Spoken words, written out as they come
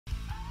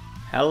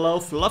Hello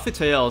Fluffy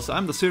Tails,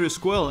 I'm the serious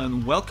Squirrel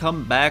and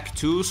welcome back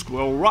to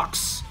Squirrel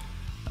Rocks.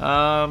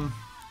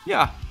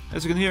 Yeah,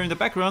 as you can hear in the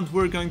background,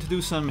 we're going to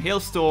do some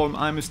Halestorm,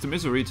 I'm Mr.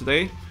 Misery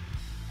today.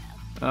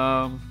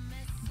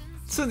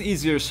 It's an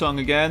easier song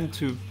again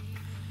to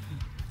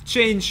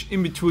change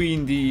in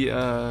between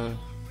the,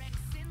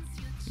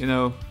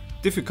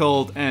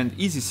 difficult and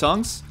easy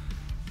songs.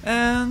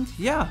 And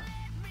yeah,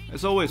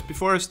 as always,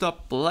 before I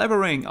stop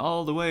blabbering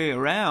all the way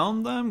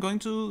around, I'm going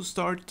to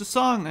start the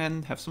song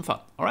and have some fun.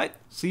 Alright,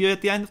 see you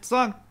at the end of the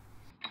song.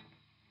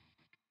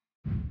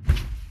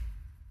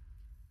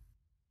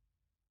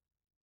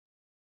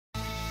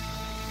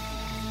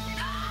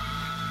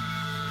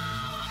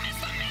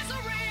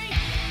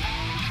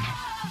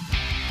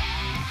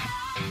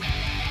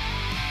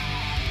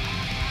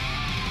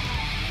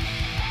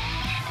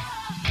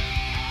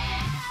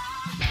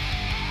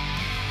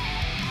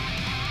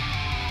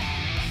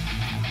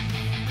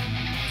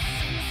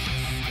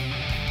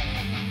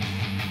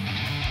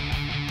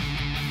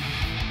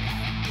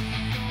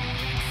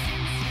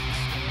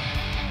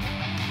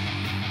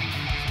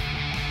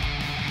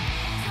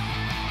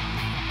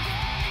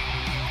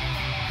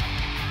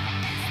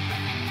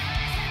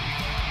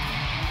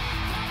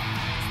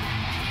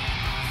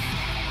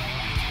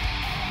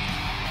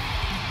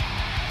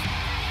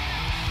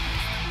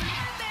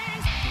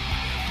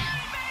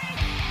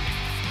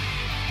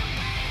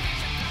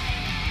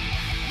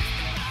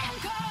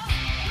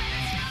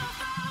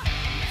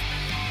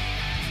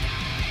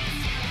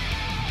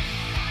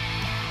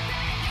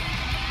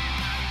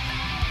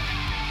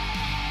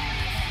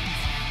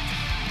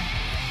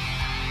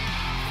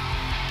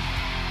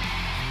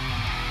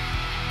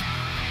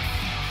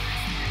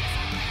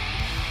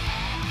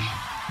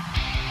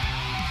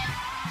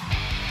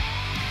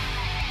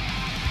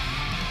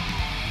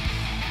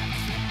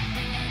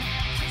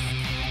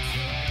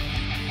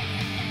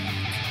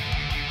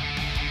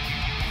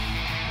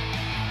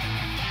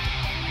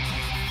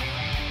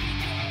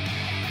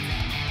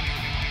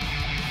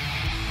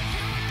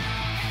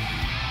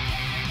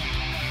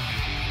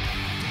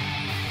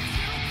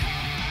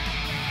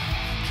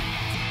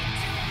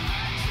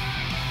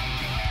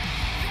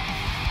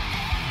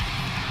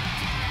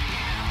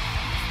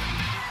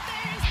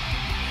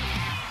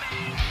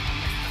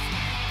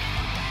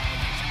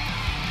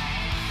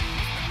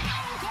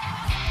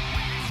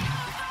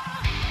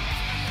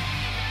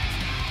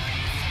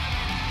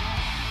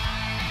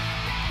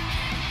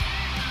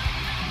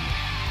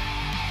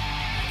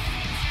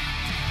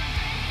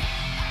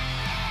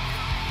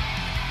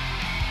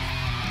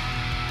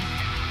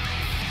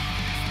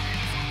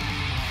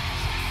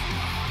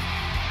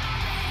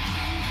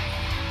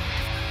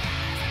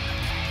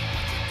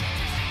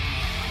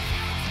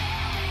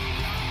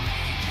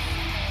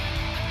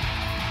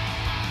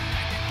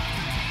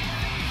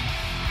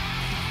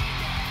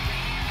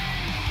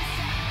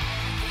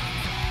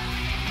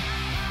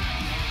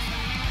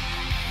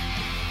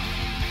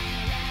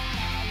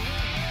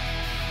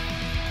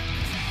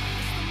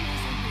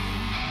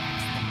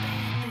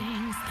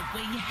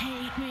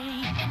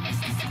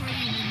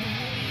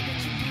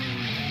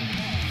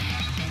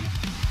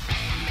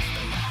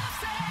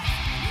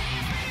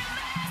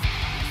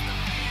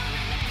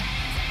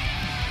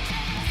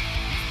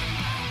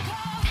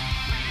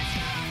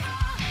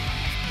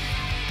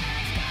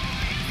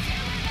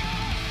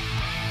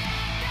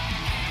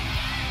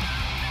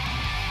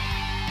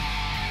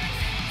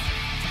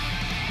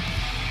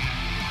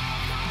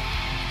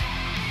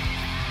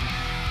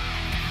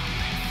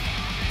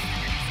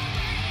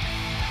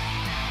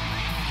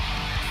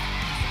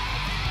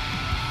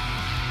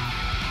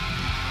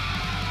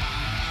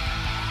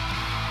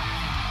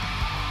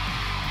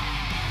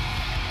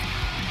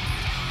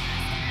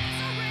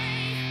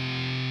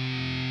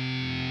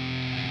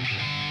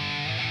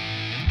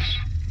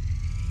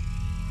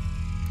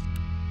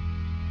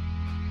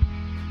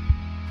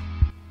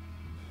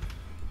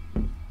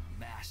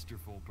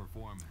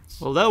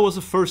 Well, that was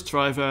the first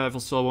try if I ever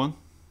saw one.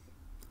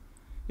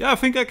 Yeah, I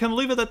think I can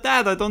leave it at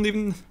that. I don't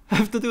even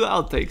have to do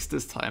outtakes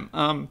this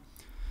time.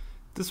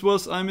 This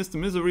was I'm Mr.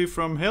 Misery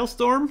from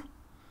Halestorm.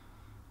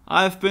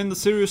 I've been the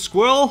serious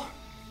Squirrel,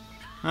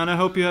 and I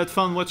hope you had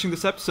fun watching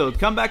this episode.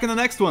 Come back in the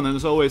next one, and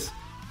as always,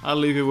 I'll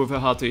leave you with a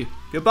hottie.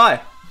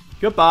 Goodbye.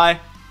 Goodbye.